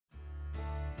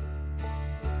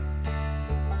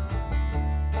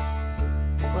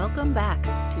Welcome back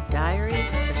to Diary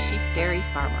of a Sheep Dairy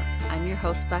Farmer. I'm your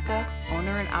host, Becca,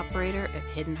 owner and operator of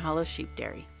Hidden Hollow Sheep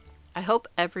Dairy. I hope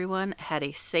everyone had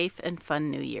a safe and fun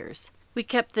New Year's. We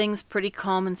kept things pretty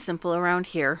calm and simple around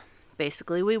here.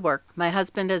 Basically, we work. My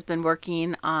husband has been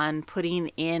working on putting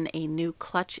in a new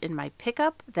clutch in my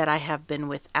pickup that I have been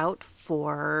without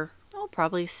for,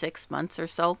 probably 6 months or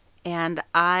so. And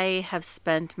I have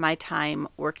spent my time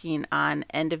working on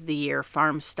end of the year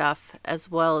farm stuff,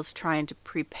 as well as trying to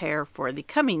prepare for the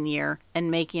coming year and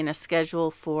making a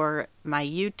schedule for my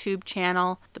YouTube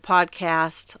channel, the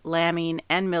podcast, lambing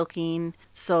and milking,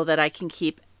 so that I can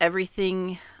keep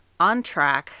everything on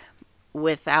track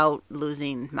without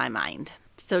losing my mind.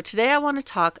 So today I want to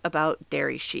talk about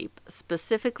dairy sheep,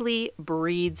 specifically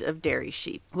breeds of dairy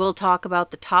sheep. We'll talk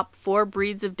about the top 4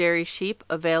 breeds of dairy sheep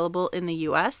available in the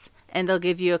U.S., and I'll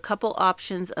give you a couple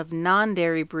options of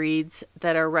non-dairy breeds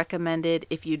that are recommended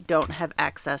if you don't have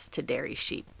access to dairy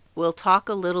sheep. We'll talk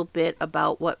a little bit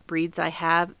about what breeds I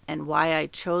have and why I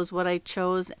chose what I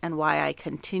chose and why I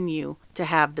continue to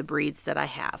have the breeds that I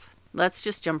have. Let's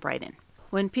just jump right in.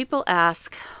 When people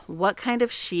ask what kind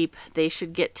of sheep they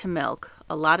should get to milk,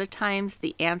 a lot of times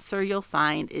the answer you'll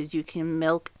find is you can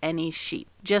milk any sheep.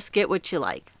 Just get what you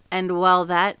like. And while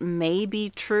that may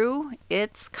be true,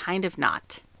 it's kind of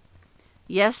not.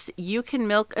 Yes, you can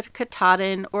milk a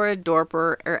Katahdin or a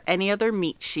Dorper or any other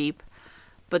meat sheep,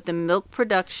 but the milk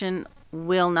production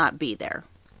will not be there.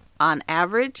 On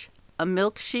average, a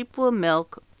milk sheep will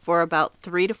milk for about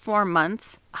 3 to 4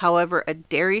 months. However, a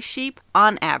dairy sheep,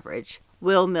 on average,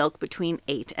 will milk between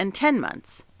 8 and 10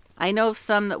 months. I know of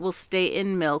some that will stay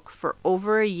in milk for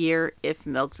over a year if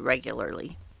milked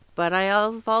regularly. But I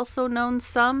have also known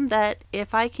some that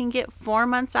if I can get 4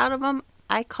 months out of them,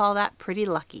 I call that pretty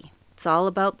lucky. It's all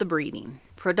about the breeding.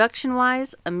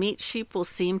 Production-wise, a meat sheep will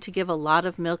seem to give a lot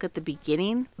of milk at the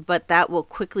beginning, but that will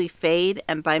quickly fade,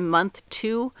 and by month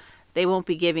 2, they won't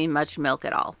be giving much milk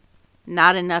at all.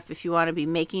 Not enough if you want to be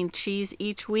making cheese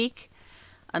each week,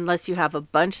 unless you have a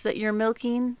bunch that you're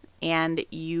milking and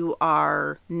you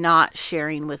are not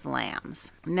sharing with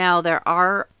lambs. Now, there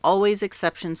are always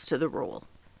exceptions to the rule.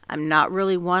 I'm not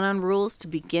really one on rules to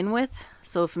begin with,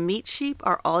 so if meat sheep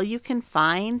are all you can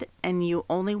find and you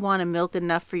only want to milk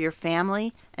enough for your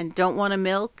family and don't want to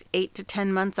milk 8 to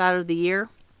 10 months out of the year,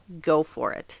 go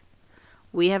for it.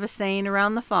 We have a saying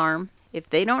around the farm, if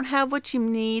they don't have what you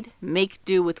need, make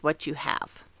do with what you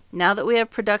have. Now that we have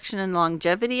production and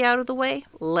longevity out of the way,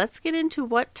 let's get into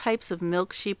what types of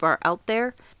milk sheep are out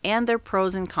there and their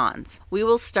pros and cons. We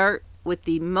will start with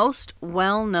the most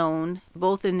well-known,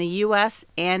 both in the U.S.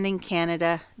 and in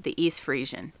Canada, the East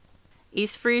Friesian.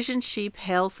 East Friesian sheep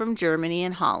hail from Germany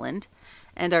and Holland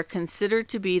and are considered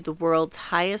to be the world's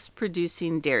highest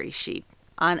producing dairy sheep.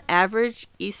 On average,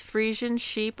 East Friesian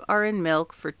sheep are in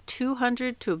milk for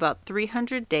 200 to about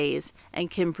 300 days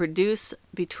and can produce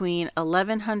between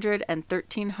 1,100 and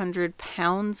 1,300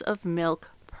 pounds of milk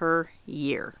per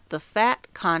year. The fat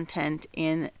content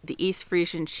in the East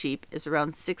Friesian sheep is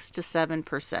around 6 to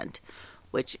 7%,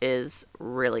 which is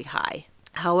really high.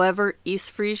 However,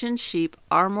 East Friesian sheep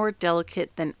are more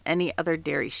delicate than any other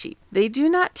dairy sheep. They do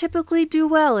not typically do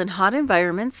well in hot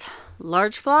environments,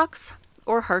 large flocks,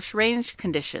 or harsh range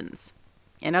conditions.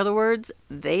 In other words,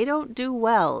 they don't do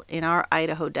well in our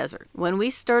Idaho desert. When we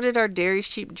started our dairy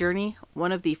sheep journey,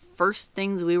 one of the first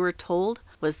things we were told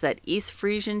was that East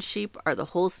Friesian sheep are the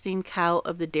Holstein cow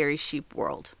of the dairy sheep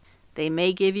world. They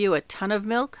may give you a ton of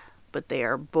milk, but they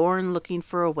are born looking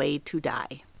for a way to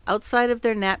die. Outside of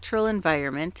their natural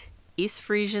environment, East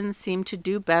Friesians seem to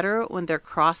do better when they're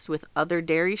crossed with other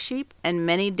dairy sheep, and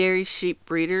many dairy sheep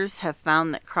breeders have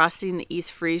found that crossing the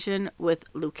East Friesian with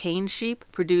Lucane sheep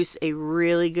produce a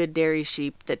really good dairy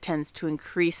sheep that tends to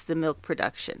increase the milk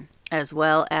production, as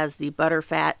well as the butter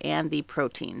fat and the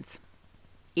proteins.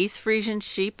 East Friesian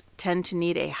sheep tend to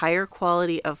need a higher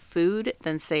quality of food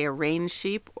than, say, a range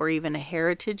sheep or even a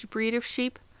heritage breed of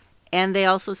sheep, and they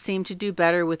also seem to do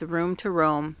better with room to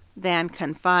roam than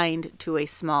confined to a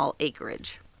small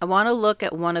acreage. I want to look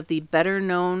at one of the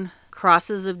better-known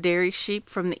crosses of dairy sheep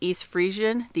from the East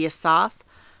Friesian, the Asaf,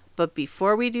 but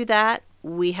before we do that,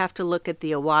 we have to look at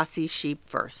the Awassi sheep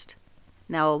first.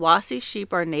 Now, Awassi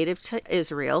sheep are native to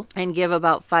Israel and give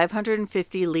about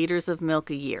 550 liters of milk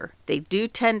a year. They do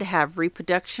tend to have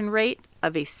reproduction rate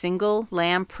of a single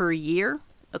lamb per year,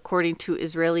 according to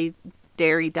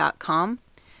IsraeliDairy.com.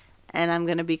 And I'm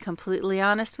going to be completely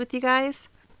honest with you guys,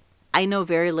 I know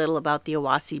very little about the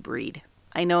Awassi breed.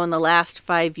 I know in the last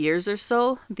 5 years or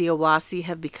so, the Awassi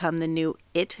have become the new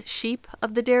it sheep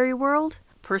of the dairy world.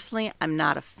 Personally, I'm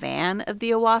not a fan of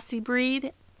the Awassi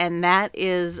breed, and that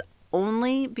is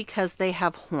only because they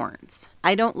have horns.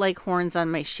 I don't like horns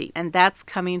on my sheep, and that's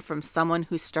coming from someone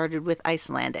who started with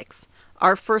Icelandics.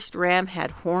 Our first ram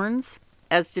had horns,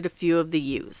 as did a few of the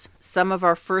ewes. Some of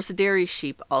our first dairy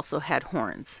sheep also had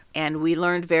horns, and we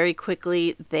learned very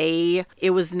quickly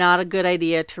it was not a good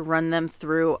idea to run them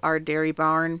through our dairy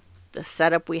barn. The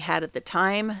setup we had at the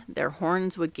time, their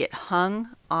horns would get hung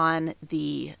on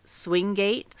the swing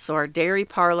gate. So our dairy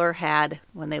parlor had,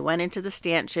 when they went into the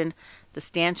stanchion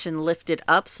lifted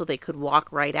up so they could walk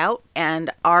right out. And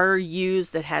our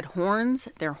ewes that had horns,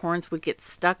 their horns would get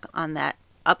stuck on that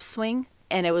upswing,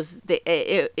 and it was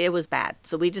bad.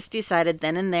 So we just decided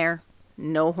then and there,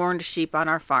 no horned sheep on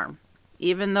our farm.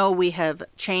 Even though we have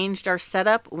changed our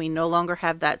setup, we no longer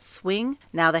have that swing.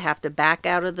 Now they have to back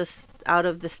out of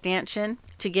the stanchion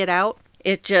to get out.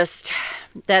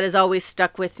 That has always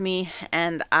stuck with me,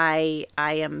 and I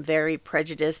am very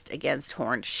prejudiced against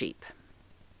horned sheep.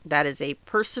 That is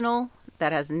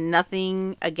that has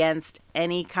nothing against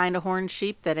any kind of horned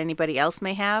sheep that anybody else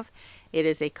may have. It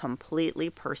is a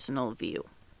completely personal view.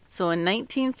 So in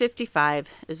 1955,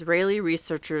 Israeli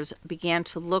researchers began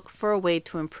to look for a way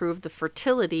to improve the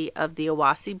fertility of the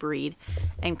Awassi breed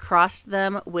and crossed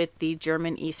them with the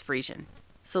German East Friesian.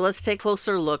 So let's take a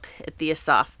closer look at the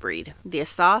Asaf breed. The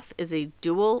Asaf is a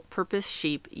dual-purpose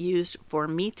sheep used for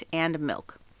meat and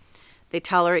milk. They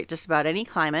tolerate just about any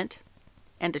climate,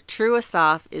 and a true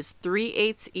Asaf is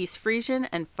 3/8 East Friesian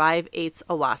and 5/8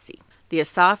 Awassi. The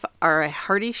Asaf are a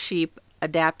hardy sheep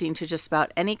adapting to just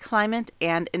about any climate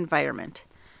and environment.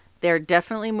 They're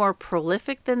definitely more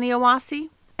prolific than the Awassi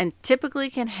and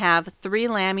typically can have 3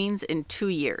 lambings in 2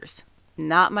 years.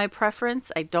 Not my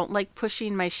preference. I don't like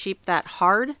pushing my sheep that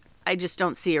hard. I just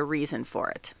don't see a reason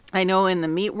for it. I know in the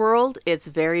meat world, it's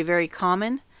very, very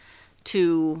common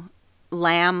to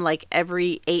lamb like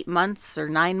every 8 months or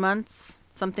 9 months,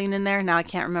 something in there. Now I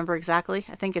can't remember exactly.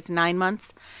 I think it's 9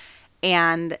 months.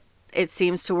 And it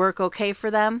seems to work okay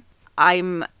for them. I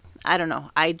don't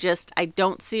know. I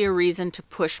don't see a reason to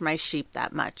push my sheep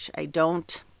that much. I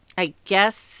don't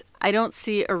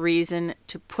see a reason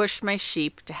to push my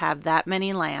sheep to have that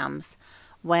many lambs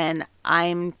when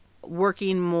I'm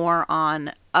working more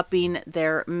on upping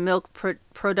their milk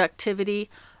productivity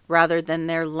rather than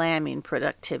their lambing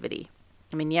productivity.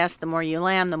 I mean, yes, the more you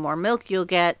lamb, the more milk you'll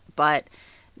get, but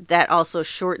that also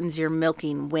shortens your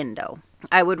milking window.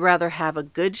 I would rather have a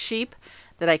good sheep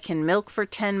that I can milk for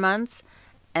 10 months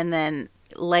and then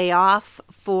lay off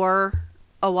for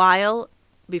a while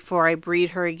before I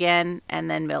breed her again and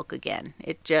then milk again.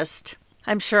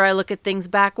 I'm sure I look at things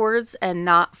backwards and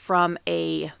not from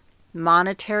a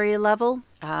monetary level.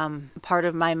 Part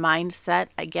of my mindset,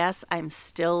 I guess, I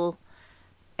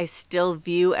still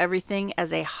view everything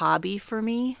as a hobby for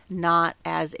me, not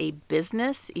as a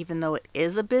business, even though it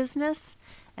is a business.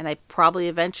 And I probably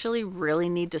eventually really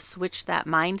need to switch that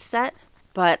mindset.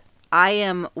 But I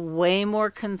am way more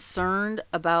concerned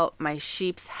about my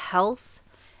sheep's health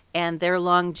and their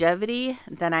longevity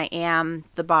than I am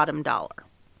the bottom dollar.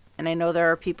 And I know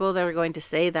there are people that are going to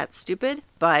say that's stupid,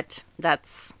 but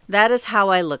that is how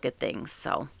I look at things.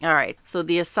 So, all right. So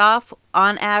the Asaf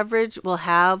on average will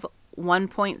have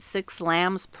 1.6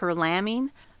 lambs per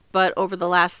lambing. But over the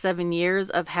last 7 years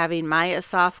of having my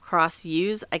Asaf cross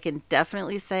ewes, I can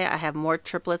definitely say I have more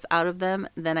triplets out of them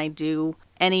than I do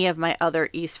any of my other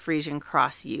East Friesian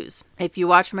cross ewes. If you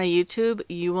watch my YouTube,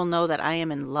 you will know that I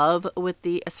am in love with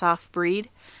the Asaf breed.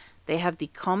 They have the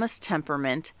calmest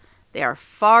temperament. They are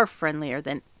far friendlier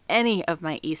than any of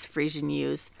my East Friesian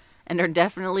ewes and are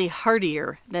definitely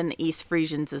hardier than the East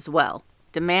Friesians as well.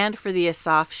 Demand for the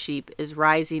Asaf sheep is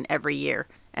rising every year,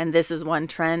 and this is one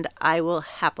trend I will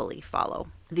happily follow.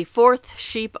 The 4th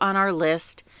sheep on our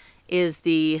list is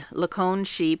the Lacon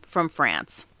sheep from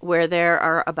France, where there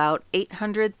are about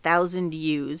 800,000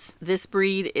 ewes. This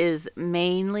breed is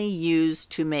mainly used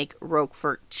to make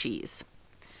Roquefort cheese.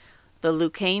 The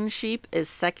Lacon sheep is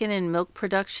second in milk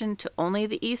production to only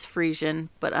the East Friesian,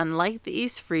 but unlike the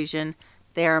East Friesian,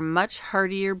 they are a much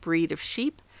hardier breed of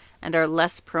sheep and are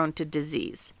less prone to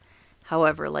disease.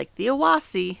 However, like the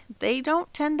Awassi, they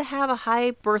don't tend to have a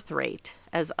high birth rate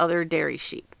as other dairy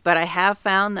sheep. But I have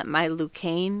found that my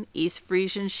Lacon East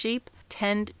Friesian sheep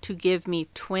tend to give me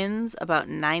twins about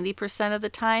 90% of the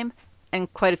time,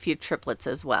 and quite a few triplets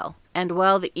as well. And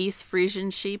while the East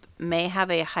Friesian sheep may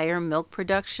have a higher milk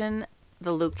production,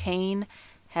 the Lacon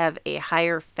have a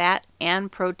higher fat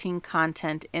and protein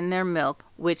content in their milk,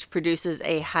 which produces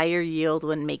a higher yield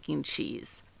when making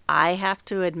cheese. I have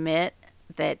to admit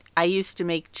that I used to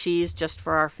make cheese just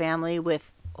for our family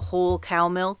with whole cow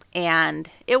milk, and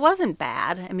it wasn't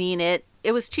bad. I mean,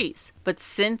 it was cheese. But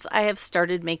since I have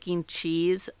started making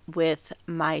cheese with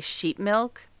my sheep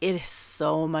milk, it is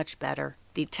so much better.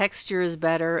 The texture is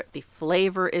better, the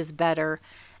flavor is better,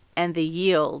 and the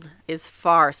yield is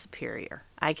far superior.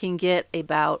 I can get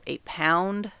about a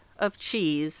pound of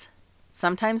cheese,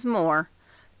 sometimes more,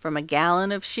 from a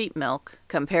gallon of sheep milk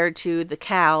compared to the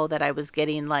cow that I was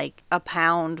getting like a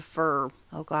pound for,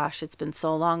 oh gosh, it's been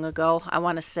so long ago. I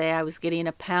want to say I was getting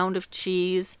a pound of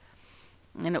cheese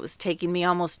and it was taking me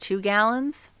almost 2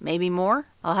 gallons, maybe more.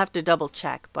 I'll have to double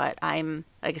check, but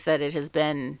like I said, it has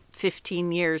been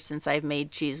 15 years since I've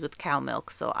made cheese with cow milk,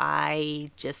 so I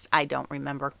don't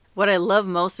remember. What I love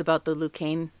most about the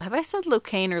Lucane, have I said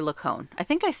Lucane or Lacone? I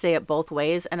think I say it both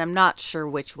ways, and I'm not sure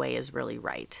which way is really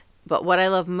right. But what I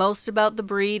love most about the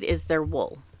breed is their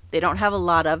wool. They don't have a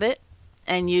lot of it,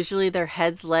 and usually their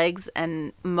heads, legs,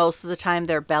 and most of the time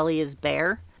their belly is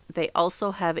bare. They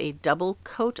also have a double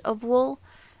coat of wool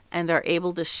and are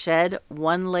able to shed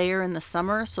one layer in the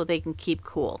summer so they can keep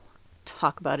cool.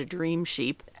 Talk about a dream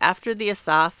sheep. After the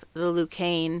Asaf, the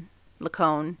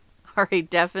Lacone are a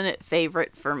definite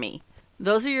favorite for me.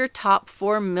 Those are your top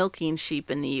 4 milking sheep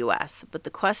in the U.S., but the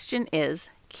question is,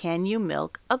 can you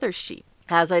milk other sheep?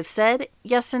 As I've said,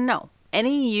 yes and no.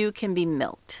 Any ewe can be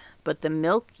milked, but the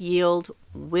milk yield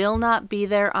will not be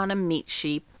there on a meat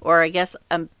sheep, or I guess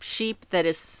a sheep that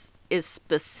is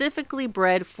specifically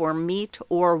bred for meat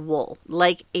or wool,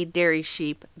 like a dairy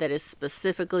sheep that is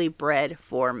specifically bred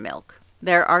for milk.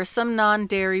 There are some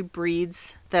non-dairy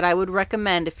breeds that I would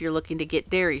recommend if you're looking to get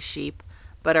dairy sheep,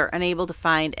 but are unable to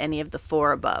find any of the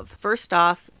 4 above. First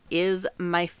off is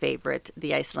my favorite,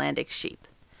 the Icelandic sheep.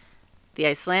 The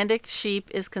Icelandic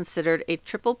sheep is considered a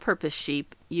triple-purpose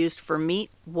sheep used for meat,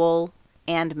 wool,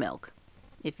 and milk.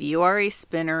 If you are a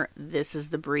spinner, this is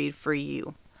the breed for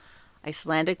you.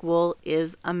 Icelandic wool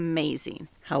is amazing.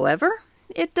 However,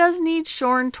 it does need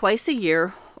shorn twice a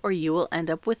year, or you will end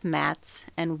up with mats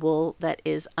and wool that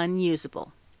is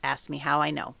unusable. Ask me how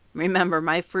I know. Remember,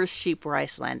 my first sheep were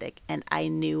Icelandic, and I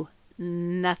knew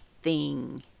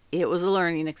nothing. It was a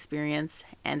learning experience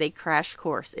and a crash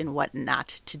course in what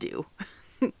not to do.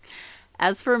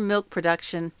 As for milk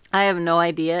production, I have no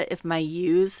idea if my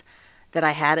ewes that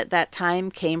I had at that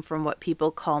time came from what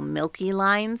people call milky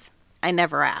lines. I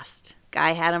never asked.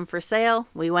 Guy had them for sale.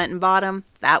 We went and bought them.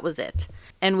 That was it.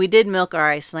 And we did milk our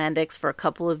Icelandics for a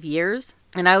couple of years,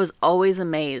 and I was always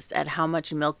amazed at how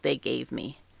much milk they gave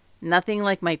me. Nothing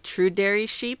like my true dairy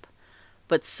sheep,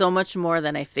 but so much more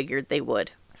than I figured they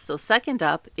would. So second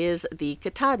up is the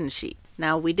Katahdin sheep.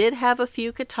 Now, we did have a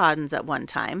few Katahdins at one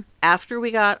time. After we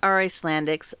got our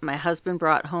Icelandics, my husband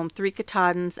brought home 3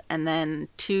 Katahdins and then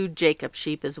 2 Jacob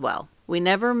sheep as well. We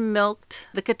never milked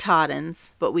the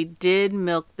Katahdins, but we did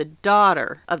milk the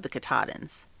daughter of the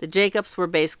Katahdins. The Jacobs were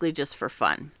basically just for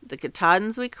fun. The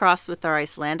Katahdins we crossed with our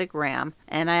Icelandic ram,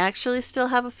 and I actually still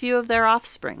have a few of their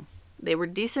offspring. They were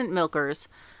decent milkers,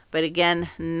 but again,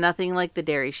 nothing like the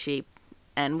dairy sheep.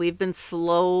 And we've been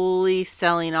slowly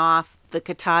selling off the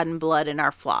Katahdin blood in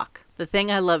our flock. The thing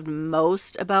I loved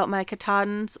most about my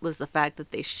Katahdins was the fact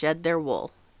that they shed their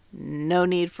wool. No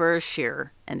need for a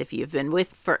shearer. And if you've been with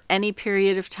for any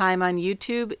period of time on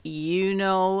YouTube, you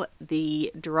know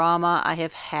the drama I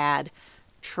have had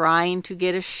trying to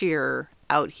get a shearer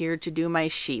out here to do my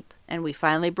sheep. And we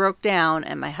finally broke down,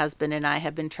 and my husband and I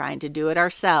have been trying to do it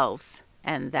ourselves.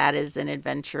 And that is an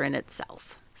adventure in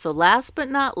itself. So last but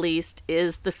not least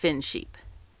is the Finn sheep.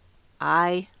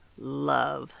 I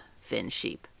love Finn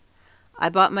sheep. I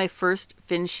bought my first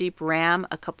Finn sheep ram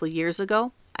a couple years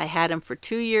ago. I had him for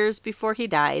 2 years before he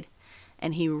died,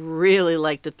 and he really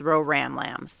liked to throw ram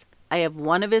lambs. I have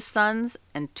 1 of his sons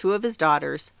and 2 of his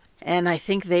daughters, and I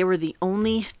think they were the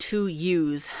only 2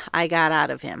 ewes I got out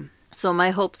of him. So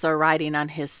my hopes are riding on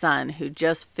his son, who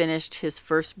just finished his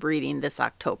first breeding this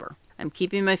October. I'm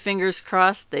keeping my fingers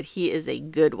crossed that he is a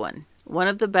good one. One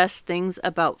of the best things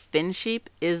about Finn sheep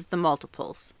is the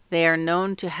multiples. They are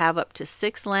known to have up to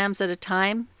 6 lambs at a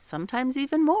time, sometimes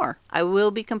even more. I will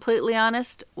be completely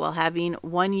honest, while having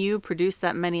 1 ewe produce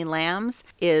that many lambs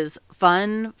is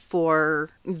fun for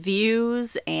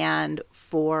views and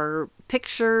for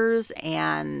pictures,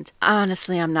 and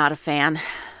honestly, I'm not a fan.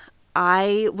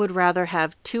 I would rather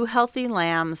have 2 healthy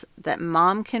lambs that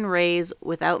mom can raise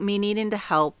without me needing to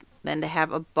help than to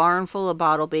have a barn full of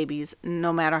bottle babies,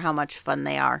 no matter how much fun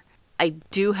they are. I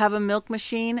do have a milk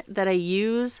machine that I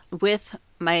use with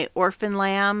my orphan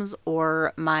lambs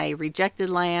or my rejected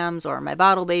lambs or my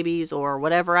bottle babies or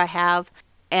whatever I have,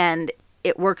 and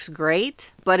it works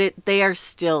great, but they are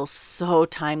still so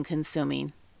time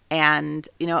consuming. And,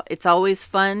 it's always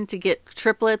fun to get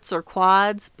triplets or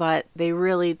quads, but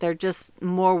they're just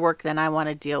more work than I want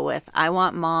to deal with. I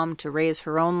want Mom to raise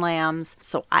her own lambs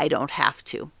so I don't have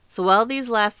to. So while these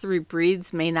last 3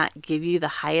 breeds may not give you the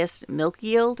highest milk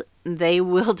yield, they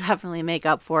will definitely make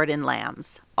up for it in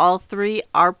lambs. All 3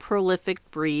 are prolific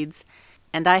breeds,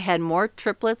 and I had more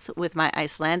triplets with my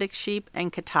Icelandic sheep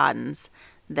and Katahdins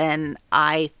than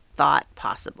I thought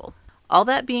possible. All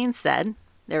that being said,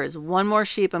 there is one more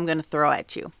sheep I'm going to throw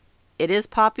at you. It is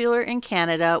popular in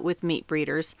Canada with meat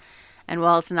breeders, and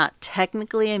while it's not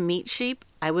technically a meat sheep,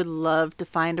 I would love to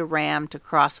find a ram to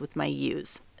cross with my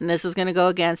ewes. And this is going to go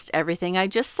against everything I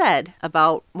just said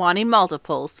about wanting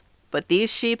multiples, but these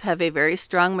sheep have a very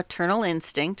strong maternal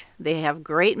instinct, they have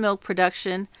great milk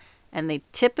production, and they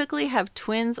typically have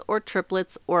twins or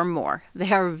triplets or more.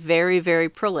 They are very, very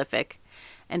prolific,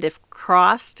 and if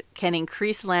crossed, can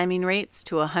increase lambing rates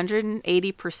to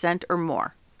 180% or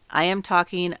more. I am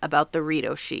talking about the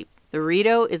Rito sheep. The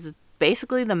Rito is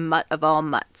basically the mutt of all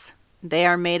mutts. They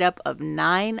are made up of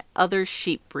 9 other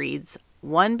sheep breeds,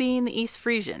 one being the East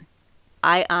Frisian.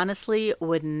 I honestly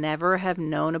would never have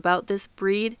known about this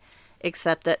breed,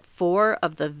 except that 4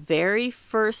 of the very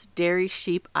first dairy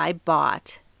sheep I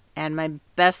bought, and my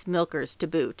best milkers to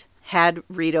boot, had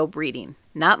Rito breeding.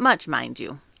 Not much, mind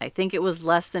you. I think it was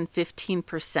less than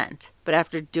 15%. But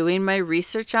after doing my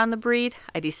research on the breed,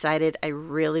 I decided I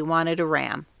really wanted a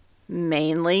ram.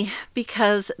 Mainly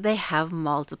because they have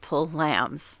multiple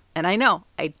lambs. And I know,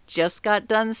 I just got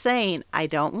done saying I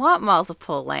don't want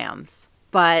multiple lambs.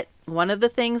 But one of the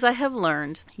things I have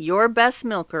learned, your best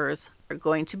milkers are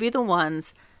going to be the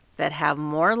ones that have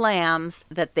more lambs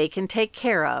that they can take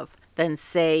care of than,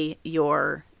 say,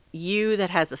 your ewe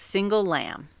that has a single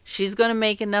lamb. She's going to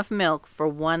make enough milk for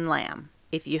 1 lamb.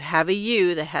 If you have a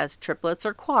ewe that has triplets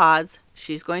or quads,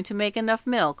 she's going to make enough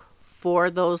milk for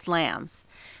those lambs.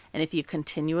 And if you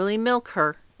continually milk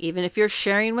her, even if you're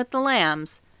sharing with the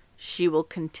lambs, she will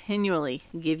continually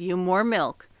give you more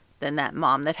milk than that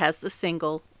mom that has the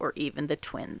single or even the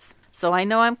twins. So I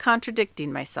know I'm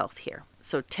contradicting myself here.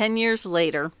 So 10 years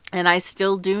later, and I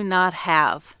still do not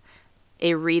have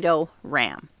a Rito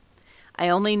ram. I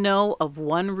only know of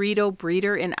 1 Rito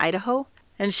breeder in Idaho,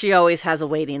 and she always has a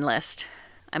waiting list.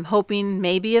 I'm hoping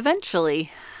maybe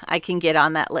eventually I can get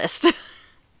on that list.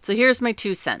 So here's my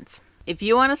 2 cents. If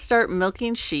you want to start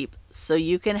milking sheep so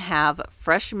you can have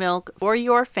fresh milk for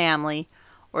your family,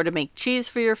 or to make cheese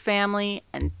for your family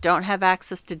and don't have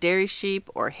access to dairy sheep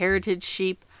or heritage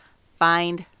sheep,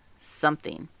 find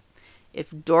something. If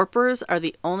Dorpers are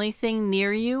the only thing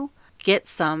near you, get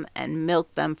some and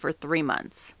milk them for 3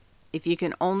 months. If you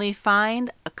can only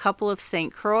find a couple of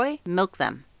St. Croix, milk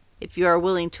them. If you are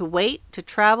willing to wait to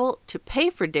travel to pay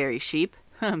for dairy sheep,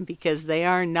 because they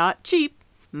are not cheap,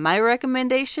 my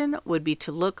recommendation would be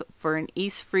to look for an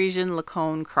East Frisian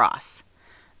Lacone cross.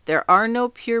 There are no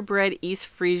purebred East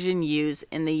Frisian ewes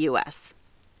in the U.S.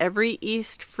 Every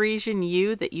East Frisian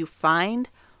ewe that you find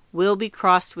will be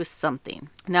crossed with something.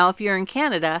 Now, if you're in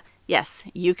Canada, yes,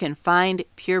 you can find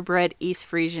purebred East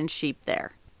Frisian sheep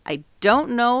there. I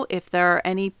don't know if there are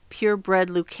any purebred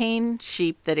Lacone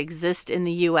sheep that exist in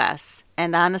the U.S.,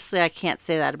 and honestly, I can't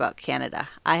say that about Canada.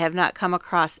 I have not come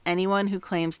across anyone who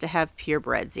claims to have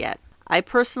purebreds yet. I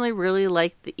personally really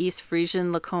like the East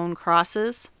Frisian Lacone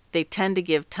crosses. They tend to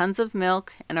give tons of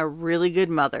milk and are really good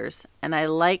mothers, and I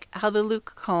like how the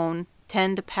Lacone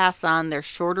tend to pass on their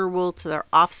shorter wool to their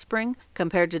offspring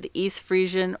compared to the East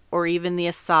Frisian or even the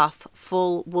Asaf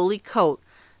full woolly coat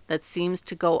that seems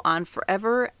to go on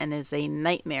forever and is a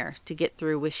nightmare to get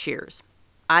through with shears.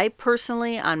 I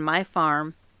personally, on my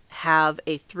farm, have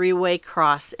a 3-way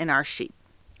cross in our sheep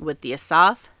with the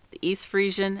Asaf, the East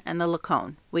Frisian, and the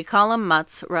Lacone. We call them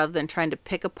mutts rather than trying to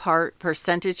pick apart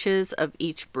percentages of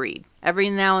each breed. Every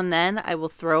now and then I will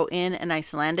throw in an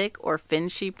Icelandic or Finn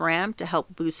sheep ram to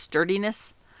help boost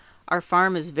sturdiness. Our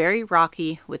farm is very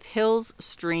rocky with hills,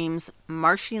 streams,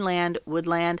 marshy land,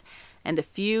 woodland, and a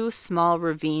few small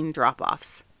ravine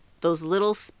drop-offs. Those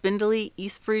little spindly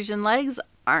East Frisian legs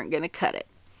aren't going to cut it.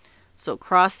 So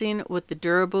crossing with the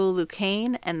durable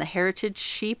Lacone and the heritage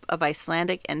sheep of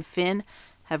Icelandic and Finn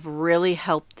have really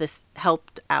helped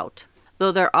out.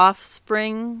 Though their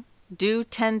offspring do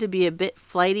tend to be a bit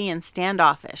flighty and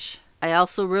standoffish. I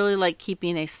also really like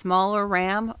keeping a smaller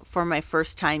ram for my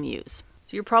first time use.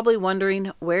 So you're probably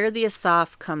wondering where the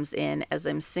Asaf comes in as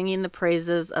I'm singing the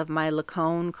praises of my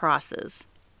Lacone crosses.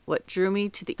 What drew me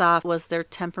to the Asaf was their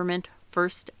temperament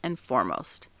first and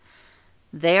foremost.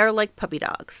 They are like puppy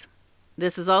dogs.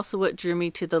 This is also what drew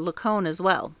me to the Lacone as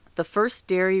well. The first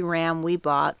dairy ram we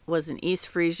bought was an East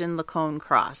Frisian Lacone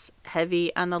cross,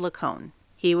 heavy on the Lacone.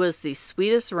 He was the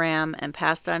sweetest ram and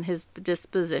passed on his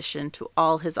disposition to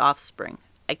all his offspring.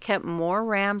 I kept more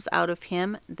rams out of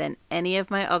him than any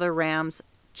of my other rams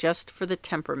just for the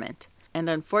temperament. And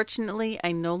unfortunately,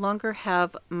 I no longer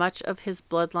have much of his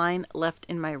bloodline left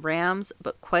in my rams,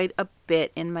 but quite a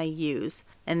bit in my ewes.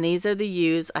 And these are the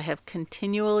ewes I have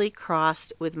continually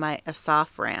crossed with my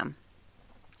Asaf ram.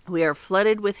 We are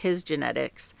flooded with his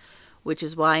genetics, which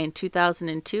is why in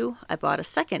 2002 I bought a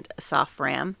second Asaf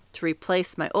ram to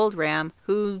replace my old ram,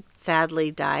 who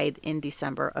sadly died in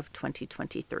December of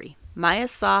 2023. My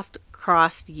Asaf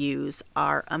crossed ewes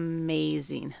are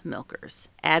amazing milkers.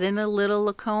 Add in a little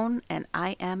Lacone and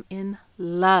I am in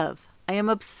love. I am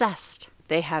obsessed.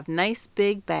 They have nice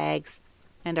big bags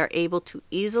and are able to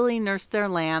easily nurse their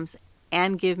lambs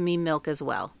and give me milk as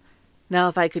well. Now,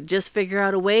 if I could just figure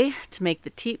out a way to make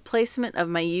the teat placement of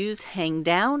my ewes hang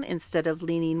down instead of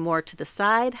leaning more to the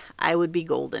side, I would be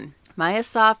golden. My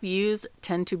Asaf ewes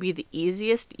tend to be the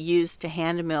easiest ewes to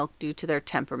hand milk due to their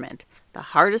temperament. The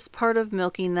hardest part of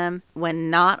milking them when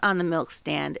not on the milk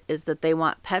stand is that they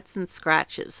want pets and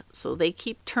scratches, so they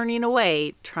keep turning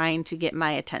away trying to get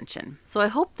my attention. So I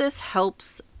hope this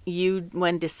helps you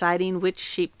when deciding which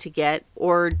sheep to get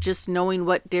or just knowing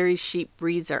what dairy sheep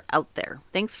breeds are out there.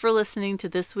 Thanks for listening to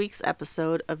this week's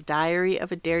episode of Diary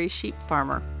of a Dairy Sheep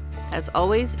Farmer. As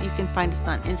always, you can find us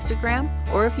on Instagram,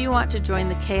 or if you want to join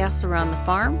the chaos around the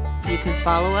farm, you can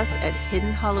follow us at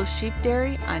Hidden Hollow Sheep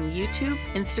Dairy on YouTube,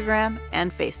 Instagram,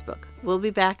 and Facebook. We'll be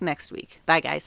back next week. Bye, guys.